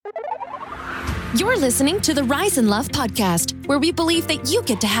You're listening to the Rise in Love podcast, where we believe that you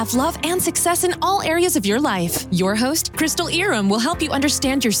get to have love and success in all areas of your life. Your host, Crystal Iram, will help you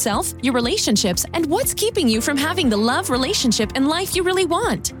understand yourself, your relationships, and what's keeping you from having the love, relationship, and life you really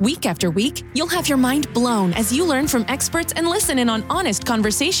want. Week after week, you'll have your mind blown as you learn from experts and listen in on honest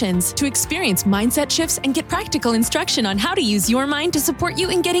conversations to experience mindset shifts and get practical instruction on how to use your mind to support you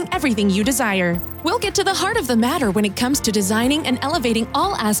in getting everything you desire. We'll get to the heart of the matter when it comes to designing and elevating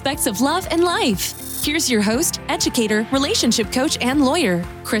all aspects of love and life. Here's your host, educator, relationship coach, and lawyer,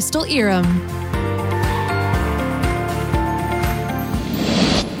 Crystal Iram.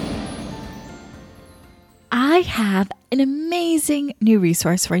 I have an amazing new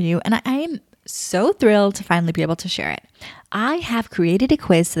resource for you, and I am so thrilled to finally be able to share it. I have created a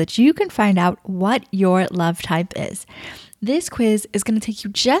quiz so that you can find out what your love type is. This quiz is going to take you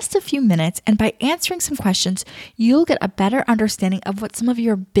just a few minutes, and by answering some questions, you'll get a better understanding of what some of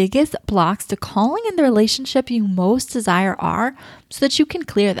your biggest blocks to calling in the relationship you most desire are so that you can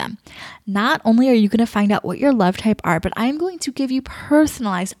clear them. Not only are you going to find out what your love type are, but I'm going to give you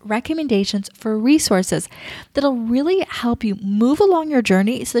personalized recommendations for resources that'll really help you move along your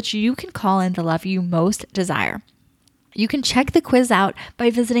journey so that you can call in the love you most desire. You can check the quiz out by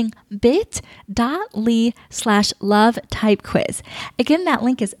visiting bit.ly/lovetypequiz. Again, that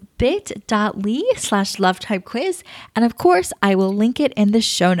link is bit.ly/lovetypequiz. And of course, I will link it in the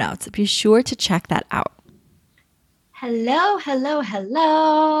show notes. Be sure to check that out. Hello.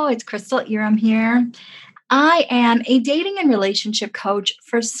 It's Crystal Iram here. I am a dating and relationship coach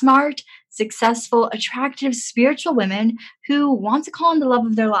for smart, successful, attractive, spiritual women who want to call in the love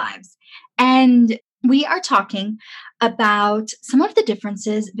of their lives. And we are talking about some of the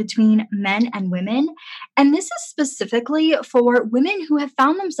differences between men and women. And this is specifically for women who have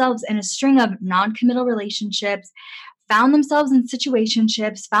found themselves in a string of non-committal relationships, found themselves in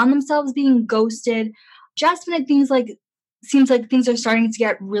situationships, found themselves being ghosted, just when it seems like things are starting to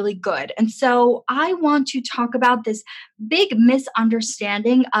get really good. And so I want to talk about this big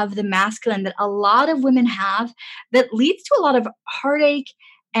misunderstanding of the masculine that a lot of women have that leads to a lot of heartache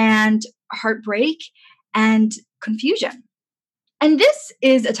and heartbreak and confusion. And this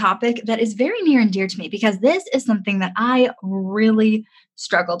is a topic that is very near and dear to me because this is something that I really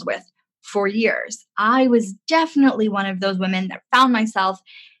struggled with for years. I was definitely one of those women that found myself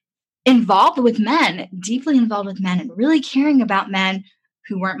involved with men, deeply involved with men, and really caring about men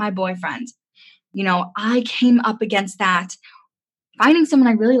who weren't my boyfriend. I came up against that, finding someone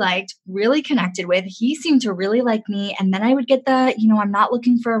I really liked, really connected with. He seemed to really like me. And then I would get the, I'm not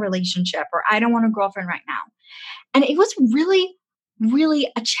looking for a relationship, or I don't want a girlfriend right now. And it was really,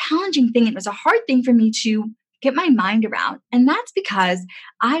 really a challenging thing. It was a hard thing for me to get my mind around. And that's because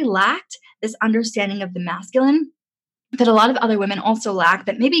I lacked this understanding of the masculine that a lot of other women also lack,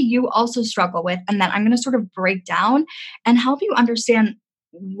 that maybe you also struggle with, and that I'm going to sort of break down and help you understand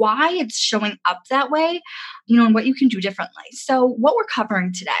why it's showing up that way, and what you can do differently. So what we're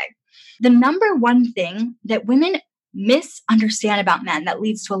covering today, the number one thing that women misunderstand about men that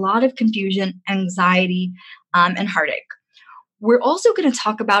leads to a lot of confusion, anxiety, and heartache. We're also going to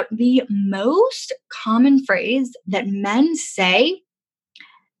talk about the most common phrase that men say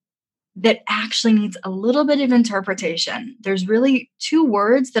that actually needs a little bit of interpretation. There's really two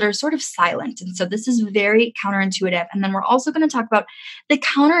words that are sort of silent. And so this is very counterintuitive. And then we're also going to talk about the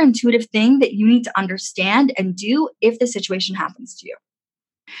counterintuitive thing that you need to understand and do if the situation happens to you.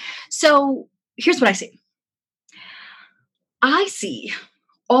 So here's what I see. I see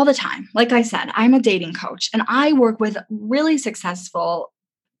all the time, like I said, I'm a dating coach and I work with really successful,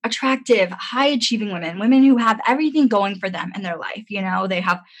 attractive, high-achieving women who have everything going for them in their life. They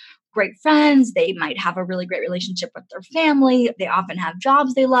have great friends. They might have a really great relationship with their family. They often have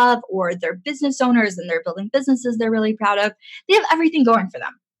jobs they love, or they're business owners and they're building businesses they're really proud of. They have everything going for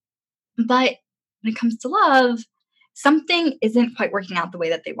them. But when it comes to love, something isn't quite working out the way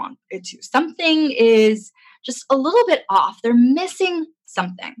that they want it to. Something is just a little bit off. They're missing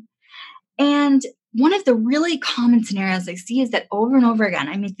something. And one of the really common scenarios I see is that over and over again,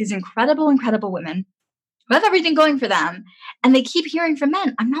 I meet these incredible women who have everything going for them. And they keep hearing from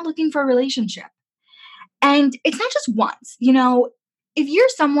men, I'm not looking for a relationship. And it's not just once. If you're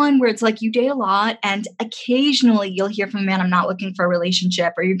someone where it's like you date a lot and occasionally you'll hear from a man, I'm not looking for a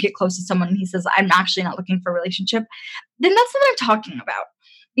relationship, or you get close to someone and he says, I'm actually not looking for a relationship, then that's what I'm talking about.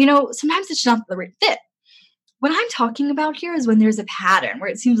 Sometimes it's not the right fit. What I'm talking about here is when there's a pattern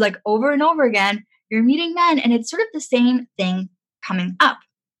where it seems like over and over again, you're meeting men and it's sort of the same thing coming up.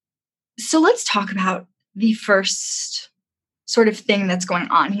 So let's talk about the first sort of thing that's going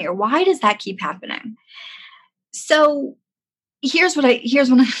on here. Why does that keep happening? So here's one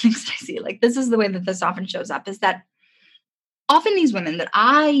of the things that I see. Like, this is the way that this often shows up, is that often these women that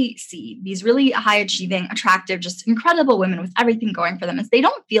I see, these really high achieving, attractive, just incredible women with everything going for them, is they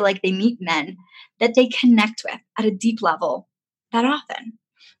don't feel like they meet men that they connect with at a deep level that often,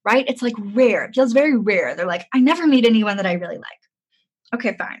 right? It's like rare. It feels very rare. They're like, I never meet anyone that I really like.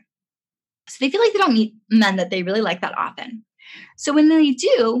 Okay, fine. So they feel like they don't meet men that they really like that often. So when they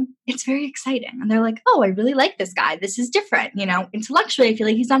do, it's very exciting. And they're like, oh, I really like this guy. This is different. Intellectually, I feel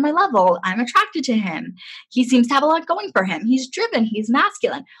like he's on my level. I'm attracted to him. He seems to have a lot going for him. He's driven. He's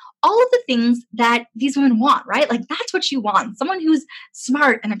masculine. All of the things that these women want, right? Like, that's what you want. Someone who's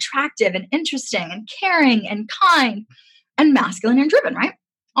smart and attractive and interesting and caring and kind and masculine and driven, right?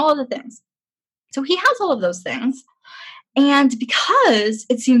 All of the things. So he has all of those things. And because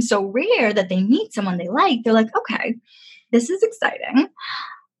it seems so rare that they meet someone they like, they're like, okay, this is exciting.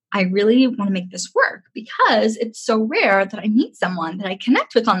 I really want to make this work because it's so rare that I meet someone that I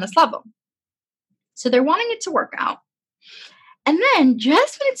connect with on this level. So they're wanting it to work out. And then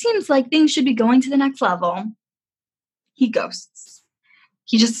just when it seems like things should be going to the next level, he ghosts.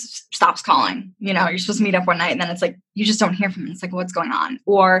 He just stops calling. You're supposed to meet up one night and then it's like, you just don't hear from him. It's like, what's going on?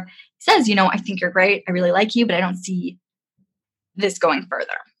 Or he says, I think you're great. I really like you, but I don't see this going further.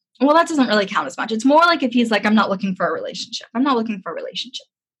 Well, that doesn't really count as much. It's more like if he's like, I'm not looking for a relationship. I'm not looking for a relationship.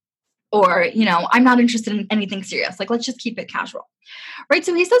 Or, I'm not interested in anything serious. Like, let's just keep it casual. Right?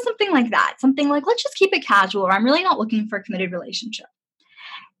 So he says something like that. Something like, let's just keep it casual, or I'm really not looking for a committed relationship.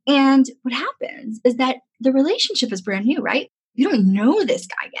 And what happens is that the relationship is brand new, right? You don't know this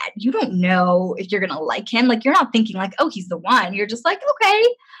guy yet. You don't know if you're going to like him. Like, you're not thinking like, oh, he's the one. You're just like, okay,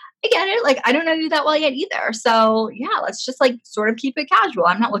 I get it. Like, I don't know you that well yet either. So yeah, let's just like sort of keep it casual.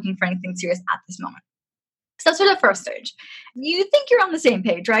 I'm not looking for anything serious at this moment. So that's sort of the first stage. You think you're on the same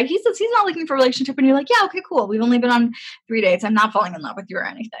page, right? He says he's not looking for a relationship and you're like, yeah, okay, cool. We've only been on 3 dates. I'm not falling in love with you or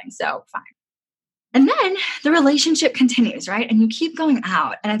anything. So fine. And then the relationship continues, right? And you keep going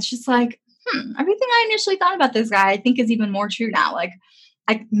out and it's just like, everything I initially thought about this guy, I think is even more true now. Like,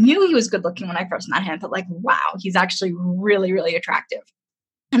 I knew he was good looking when I first met him, but like, wow, he's actually really, really attractive.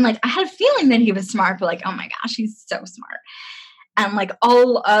 And like, I had a feeling that he was smart, but like, oh my gosh, he's so smart. And like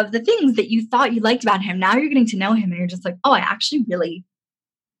all of the things that you thought you liked about him, now you're getting to know him and you're just like, oh, I actually really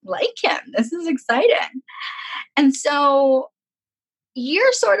like him. This is exciting. And so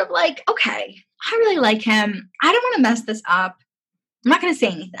you're sort of like, okay, I really like him. I don't want to mess this up. I'm not going to say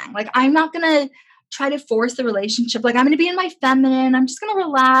anything. Like, I'm not going to try to force the relationship. Like, I'm going to be in my feminine. I'm just going to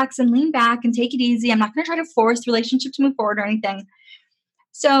relax and lean back and take it easy. I'm not going to try to force the relationship to move forward or anything.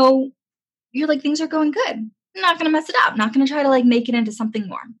 So you're like, things are going good. I'm not going to mess it up. I'm not going to try to like make it into something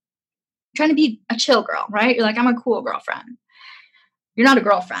more. I'm trying to be a chill girl, right? You're like, I'm a cool girlfriend. You're not a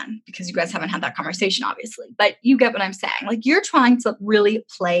girlfriend because you guys haven't had that conversation, obviously, but you get what I'm saying. Like, you're trying to really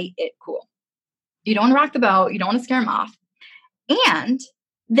play it cool. You don't want to rock the boat. You don't want to scare him off. And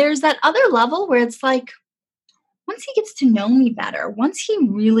there's that other level where it's like, once he gets to know me better, once he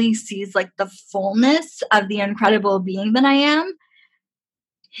really sees like the fullness of the incredible being that I am,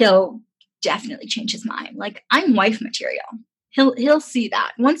 he'll definitely change his mind. Like, I'm wife material. He'll see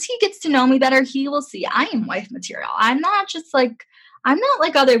that. Once he gets to know me better, he will see I am wife material. I'm not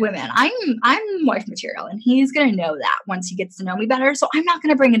like other women. I'm wife material, and he's going to know that once he gets to know me better. So I'm not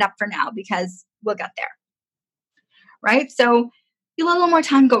going to bring it up for now because we'll get there. Right? So you let a little more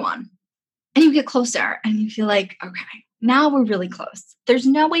time go on and you get closer and you feel like, okay, now we're really close. There's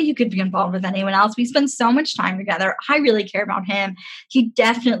no way you could be involved with anyone else. We spend so much time together. I really care about him. He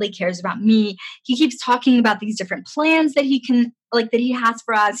definitely cares about me. He keeps talking about these different plans that that he has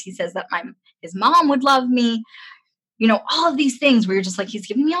for us. He says that his mom would love me. All of these things where you're just like, he's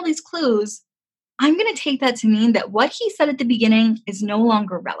giving me all these clues. I'm going to take that to mean that what he said at the beginning is no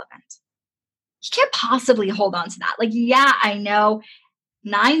longer relevant. He can't possibly hold on to that. Like, yeah, I know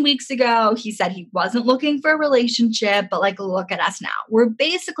 9 weeks ago, he said he wasn't looking for a relationship, but like, look at us now. We're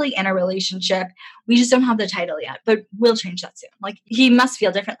basically in a relationship. We just don't have the title yet, but we'll change that soon. Like, he must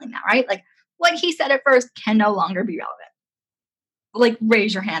feel differently now, right? Like, what he said at first can no longer be relevant. Like,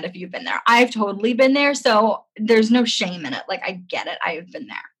 raise your hand if you've been there. I've totally been there. So there's no shame in it. Like, I get it. I've been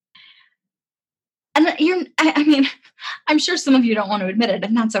there. And I'm sure some of you don't want to admit it,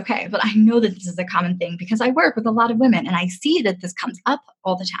 and that's okay. But I know that this is a common thing because I work with a lot of women and I see that this comes up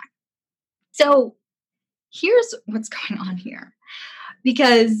all the time. So here's what's going on here.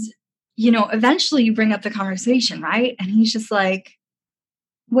 Because, eventually you bring up the conversation, right? And he's just like,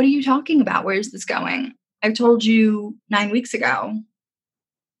 what are you talking about? Where is this going? I told you 9 weeks ago,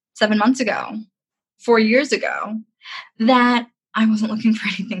 7 months ago, 4 years ago, that I wasn't looking for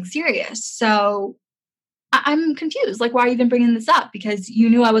anything serious. So I'm confused. Like, why are you even bringing this up? Because you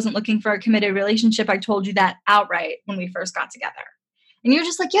knew I wasn't looking for a committed relationship. I told you that outright when we first got together. And you're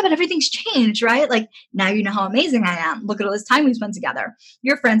just like, yeah, but everything's changed, right? Like, now you know how amazing I am. Look at all this time we spent together.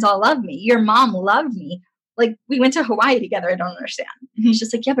 Your friends all love me. Your mom loved me. Like, we went to Hawaii together. I don't understand. And he's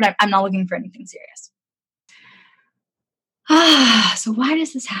just like, yeah, but I'm not looking for anything serious. So why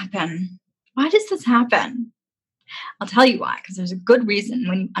does this happen? Why does this happen? I'll tell you why, because there's a good reason.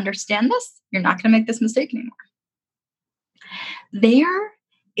 When you understand this, you're not going to make this mistake anymore. There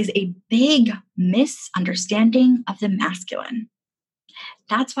is a big misunderstanding of the masculine.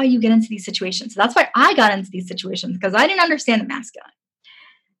 That's why you get into these situations. That's why I got into these situations, because I didn't understand the masculine.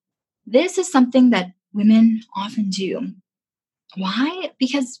 This is something that women often do. Why?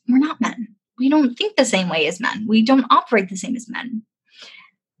 Because we're not men. We don't think the same way as men. We don't operate the same as men.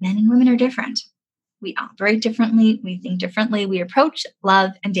 Men and women are different. We operate differently. We think differently. We approach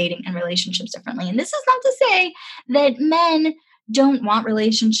love and dating and relationships differently. And this is not to say that men don't want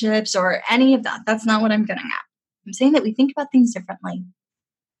relationships or any of that. That's not what I'm getting at. I'm saying that we think about things differently.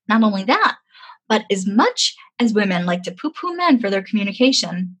 Not only that, but as much as women like to poo-poo men for their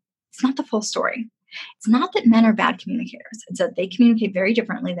communication, it's not the full story. It's not that men are bad communicators. It's that they communicate very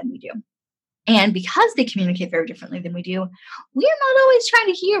differently than we do. And because they communicate very differently than we do, we are not always trying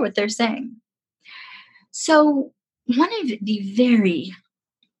to hear what they're saying. So one of the very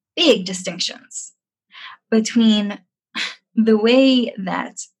big distinctions between the way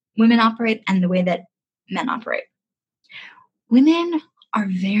that women operate and the way that men operate. Women are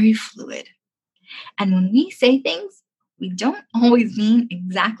very fluid. And when we say things, we don't always mean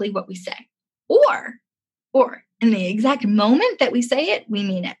exactly what we say. Or in the exact moment that we say it, we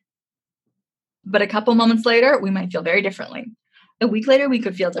mean it. But a couple moments later, we might feel very differently. A week later, we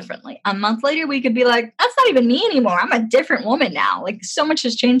could feel differently. A month later, we could be like, that's not even me anymore. I'm a different woman now. Like, so much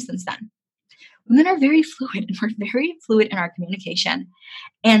has changed since then. Women are very fluid, and we're very fluid in our communication.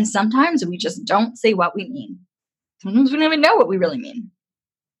 And sometimes we just don't say what we mean. Sometimes we don't even know what we really mean.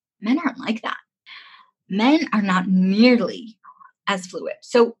 Men aren't like that. Men are not nearly as fluid.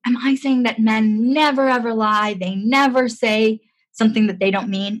 So am I saying that men never, ever lie? They never say something that they don't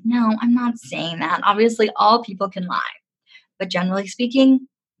mean? No, I'm not saying that. Obviously, all people can lie. But generally speaking,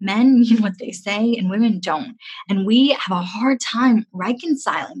 men mean what they say and women don't. And we have a hard time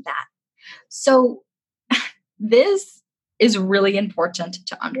reconciling that. So this is really important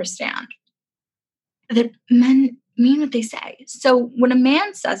to understand, that men mean what they say. So when a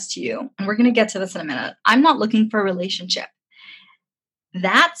man says to you, and we're going to get to this in a minute, I'm not looking for a relationship,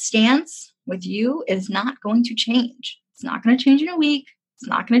 that stance with you is not going to change. It's not going to change in a week. It's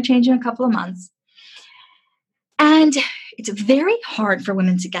not going to change in a couple of months. And it's very hard for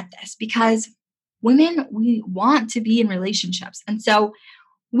women to get this, because women, we want to be in relationships. And so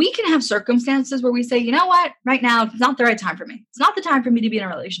we can have circumstances where we say, you know what, right now, it's not the right time for me. It's not the time for me to be in a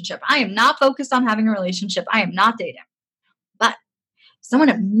relationship. I am not focused on having a relationship. I am not dating. But if someone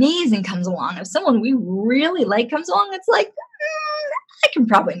amazing comes along, if someone we really like comes along, it's like, I can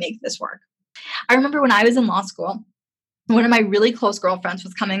probably make this work. I remember when I was in law school, one of my really close girlfriends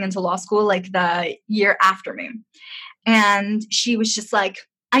was coming into law school like the year after me. And she was just like,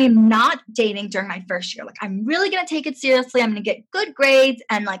 I am not dating during my first year. Like, I'm really going to take it seriously. I'm going to get good grades.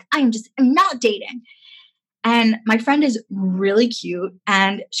 And like, I'm not dating. And my friend is really cute,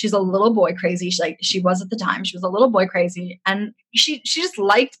 and she's a little boy crazy. She was at the time. She was a little boy crazy, and she just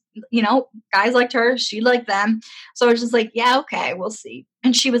liked, guys liked her. She liked them. So I was just like, yeah, okay, we'll see.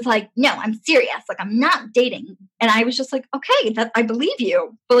 And she was like, no, I'm serious. Like, I'm not dating. And I was just like, okay, that I believe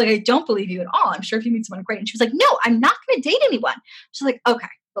you, but like, I don't believe you at all. I'm sure if you meet someone great. And she was like, no, I'm not going to date anyone. She's like, okay,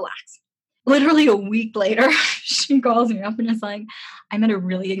 relax. Literally a week later, she calls me up and is like, I met a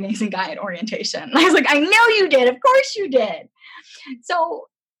really amazing guy at orientation. And I was like, I know you did. Of course you did. So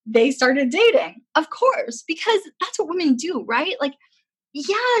they started dating, of course, because that's what women do, right? Like,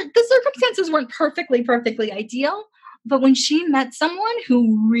 yeah, the circumstances weren't perfectly ideal. But when she met someone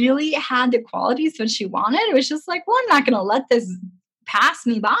who really had the qualities that she wanted, it was just like, well, I'm not going to let this pass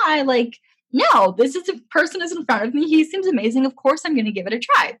me by. Like, no, this is a person is in front of me. He seems amazing. Of course, I'm going to give it a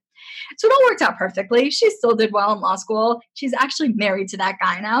try. So it all worked out perfectly. She still did well in law school. She's actually married to that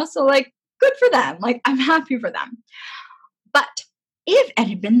guy now. So like, good for them. Like, I'm happy for them. But if it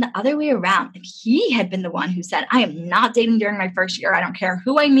had been the other way around, if he had been the one who said, I am not dating during my first year. I don't care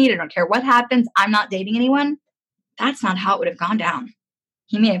who I meet. I don't care what happens. I'm not dating anyone. That's not how it would have gone down.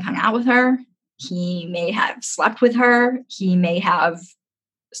 He may have hung out with her. He may have slept with her. He may have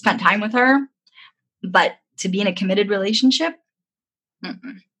spent time with her. But to be in a committed relationship,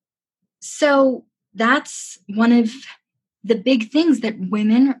 mm-mm. So that's one of the big things that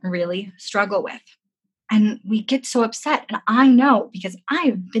women really struggle with. And we get so upset. And I know because I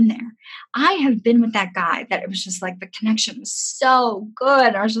have been there. I have been with that guy that it was just like the connection was so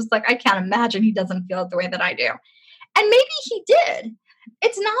good. I was just like, I can't imagine he doesn't feel it the way that I do. And maybe he did.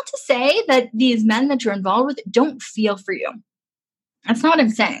 It's not to say that these men that you're involved with don't feel for you. That's not what I'm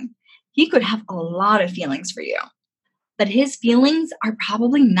saying. He could have a lot of feelings for you, but his feelings are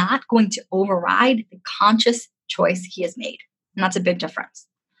probably not going to override the conscious choice he has made. And that's a big difference.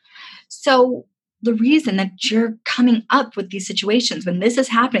 So the reason that you're coming up with these situations, when this is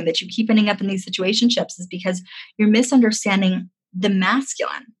happening, that you keep ending up in these situationships is because you're misunderstanding the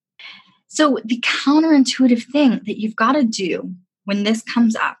masculine. So the counterintuitive thing that you've got to do when this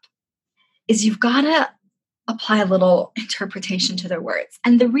comes up is you've got to apply a little interpretation to their words.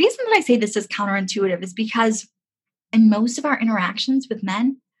 And the reason that I say this is counterintuitive is because in most of our interactions with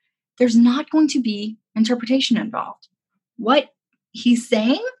men, there's not going to be interpretation involved. What he's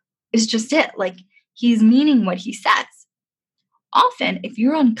saying is just it. Like he's meaning what he says. Often, if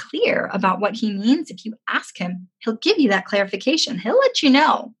you're unclear about what he means, if you ask him, he'll give you that clarification. He'll let you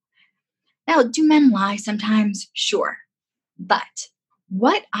know. Now, do men lie sometimes? Sure. But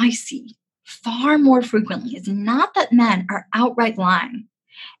what I see far more frequently is not that men are outright lying.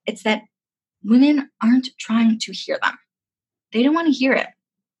 It's that women aren't trying to hear them. They don't want to hear it,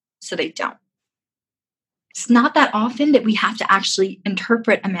 so they don't. It's not that often that we have to actually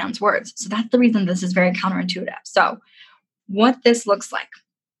interpret a man's words. So that's the reason this is very counterintuitive. So what this looks like.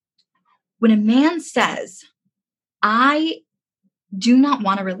 When a man says, I do not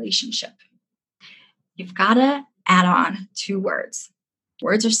want a relationship, you've got to add on 2 words.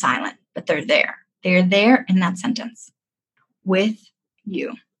 Words are silent, but they're there. They're there in that sentence. With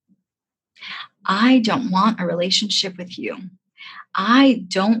you. I don't want a relationship with you. I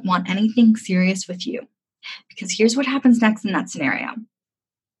don't want anything serious with you. Because here's what happens next in that scenario.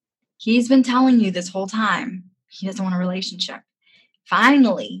 He's been telling you this whole time he doesn't want a relationship.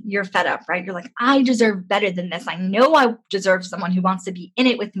 Finally, you're fed up, right? You're like, I deserve better than this. I know I deserve someone who wants to be in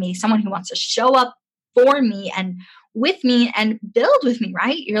it with me, someone who wants to show up for me and with me and build with me,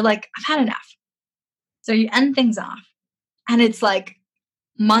 right? You're like, I've had enough. So you end things off. And it's like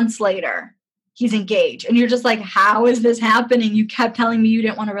months later, he's engaged. And you're just like, how is this happening? You kept telling me you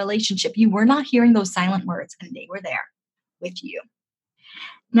didn't want a relationship. You were not hearing those silent words, and they were there with you.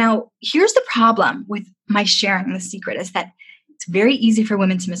 Now, here's the problem with my sharing the secret is that it's very easy for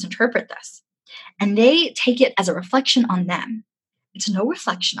women to misinterpret this. And they take it as a reflection on them. It's no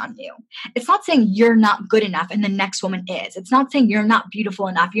reflection on you. It's not saying you're not good enough and the next woman is. It's not saying you're not beautiful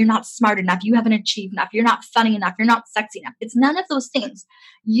enough. You're not smart enough. You haven't achieved enough. You're not funny enough. You're not sexy enough. It's none of those things.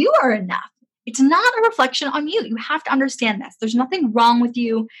 You are enough. It's not a reflection on you. You have to understand this. There's nothing wrong with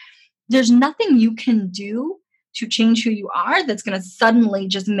you. There's nothing you can do to change who you are that's going to suddenly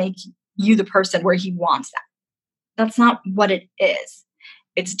just make you the person where he wants that. That's not what it is.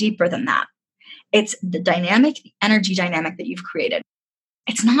 It's deeper than that. It's the dynamic, the energy dynamic that you've created.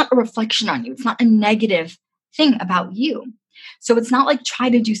 It's not a reflection on you. It's not a negative thing about you. So it's not like try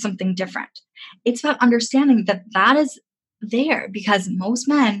to do something different. It's about understanding that that is there because most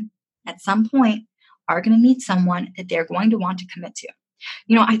men at some point are going to meet someone that they're going to want to commit to.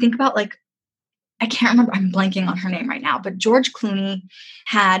 You know, I think about I can't remember, I'm blanking on her name right now, but George Clooney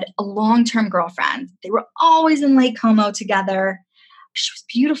had a long-term girlfriend. They were always in Lake Como together. She was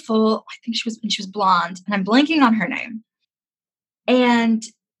beautiful. I think she was blonde, and I'm blanking on her name. And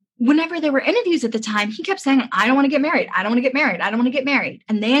whenever there were interviews at the time, he kept saying, I don't want to get married. I don't want to get married. I don't want to get married.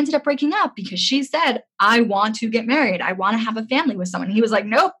 And they ended up breaking up because she said, I want to get married. I want to have a family with someone. And he was like,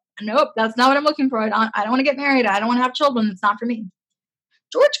 nope, that's not what I'm looking for. I don't want to get married. I don't want to have children. It's not for me.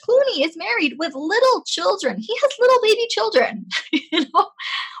 George Clooney is married with little children. He has little baby children,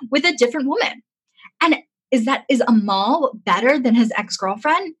 with a different woman. And is Amal better than his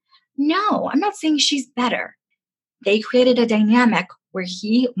ex-girlfriend? No, I'm not saying she's better. They created a dynamic where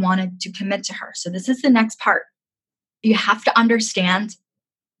he wanted to commit to her. So this is the next part. You have to understand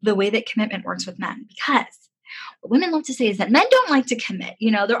the way that commitment works with men, because what women love to say is that men don't like to commit.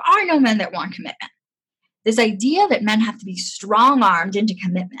 There are no men that want commitment. This idea that men have to be strong-armed into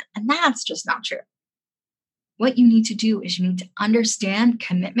commitment, and that's just not true. What you need to do is you need to understand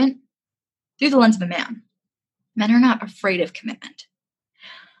commitment through the lens of a man. Men are not afraid of commitment.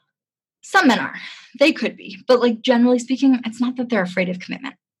 Some men are. They could be. But generally speaking, it's not that they're afraid of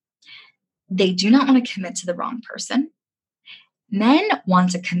commitment. They do not want to commit to the wrong person. Men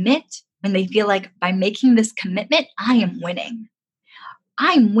want to commit when they feel like by making this commitment, I am winning.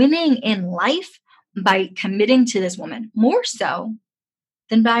 I'm winning in life by committing to this woman, more so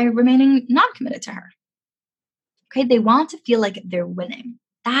than by remaining not committed to her. Okay, they want to feel like they're winning.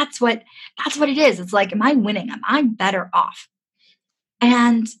 That's what it is. It's like, am I winning? Am I better off?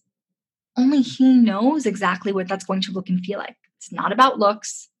 And only he knows exactly what that's going to look and feel like. It's not about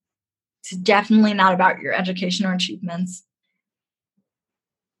looks. It's definitely not about your education or achievements.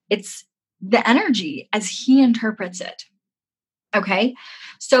 It's the energy as he interprets it. Okay.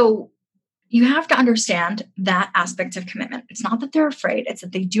 So you have to understand that aspect of commitment. It's not that they're afraid. It's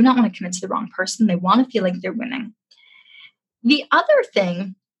that they do not want to commit to the wrong person. They want to feel like they're winning. The other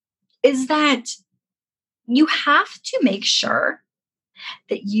thing is that you have to make sure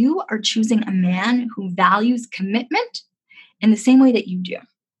that you are choosing a man who values commitment in the same way that you do.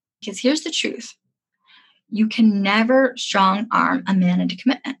 Because here's the truth. You can never strong arm a man into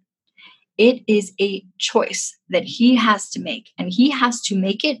commitment. It is a choice that he has to make, and he has to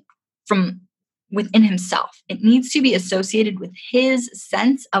make it from within himself. It needs to be associated with his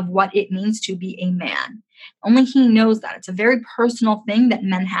sense of what it means to be a man. Only he knows that. It's a very personal thing that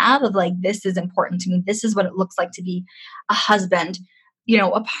men have of like, this is important to me. This is what it looks like to be a husband,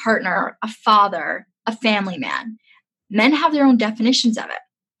 a partner, a father, a family man. Men have their own definitions of it.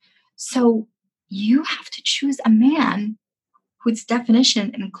 So you have to choose a man whose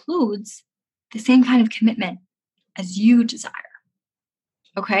definition includes the same kind of commitment as you desire.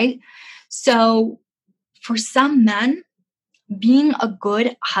 Okay? So for some men, being a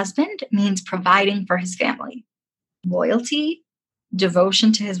good husband means providing for his family. Loyalty,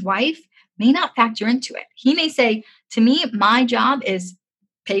 devotion to his wife may not factor into it. He may say, to me, my job is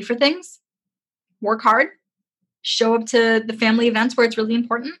pay for things, work hard, show up to the family events where it's really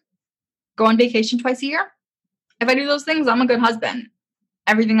important, go on vacation twice a year. If I do those things, I'm a good husband.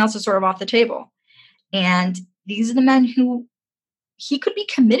 Everything else is sort of off the table. And these are the men who he could be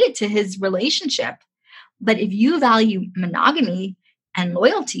committed to his relationship. But if you value monogamy and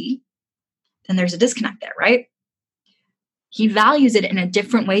loyalty, then there's a disconnect there, right? He values it in a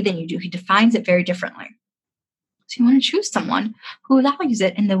different way than you do. He defines it very differently. So you want to choose someone who values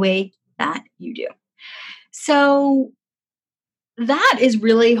it in the way that you do. So that is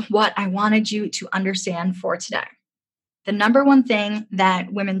really what I wanted you to understand for today. The number one thing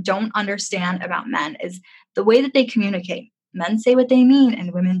that women don't understand about men is the way that they communicate. Men say what they mean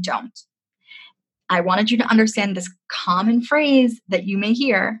and women don't. I wanted you to understand this common phrase that you may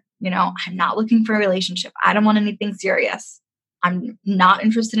hear, I'm not looking for a relationship. I don't want anything serious. I'm not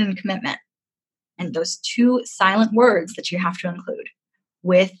interested in commitment. And those two silent words that you have to include,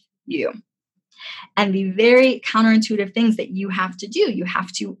 with you. And the very counterintuitive things that you have to do. You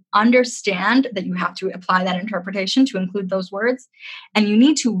have to understand that you have to apply that interpretation to include those words. And you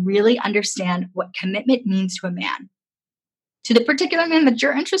need to really understand what commitment means to a man. To the particular man that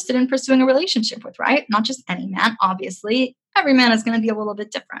you're interested in pursuing a relationship with, right? Not just any man, obviously. Every man is going to be a little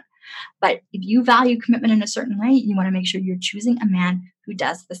bit different. But if you value commitment in a certain way, you want to make sure you're choosing a man who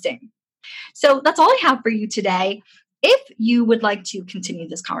does the same. So that's all I have for you today. If you would like to continue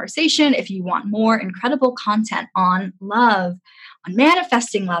this conversation, if you want more incredible content on love, on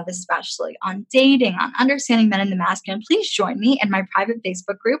manifesting love especially, on dating, on understanding men in the masculine, please join me in my private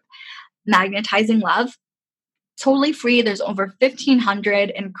Facebook group, Magnetizing Love. Totally free. There's over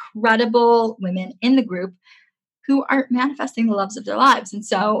 1,500 incredible women in the group who are manifesting the loves of their lives. And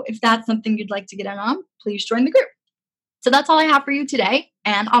so if that's something you'd like to get in on, please join the group. So that's all I have for you today,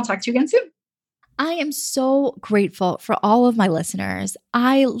 and I'll talk to you again soon. I am so grateful for all of my listeners.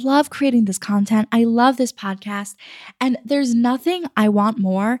 I love creating this content. I love this podcast. And there's nothing I want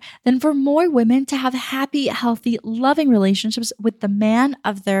more than for more women to have happy, healthy, loving relationships with the man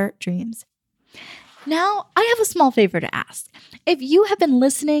of their dreams. Now, I have a small favor to ask. If you have been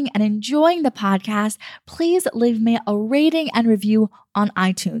listening and enjoying the podcast, please leave me a rating and review on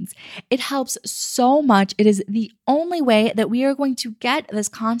iTunes. It helps so much. It is the only way that we are going to get this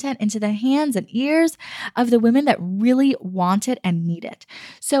content into the hands and ears of the women that really want it and need it.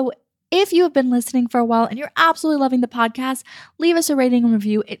 So if you have been listening for a while and you're absolutely loving the podcast, leave us a rating and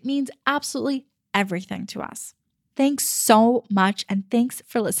review. It means absolutely everything to us. Thanks so much, and thanks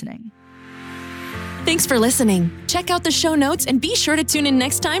for listening. Thanks for listening. Check out the show notes and be sure to tune in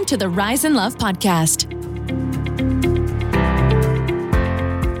next time to the Rise in Love podcast.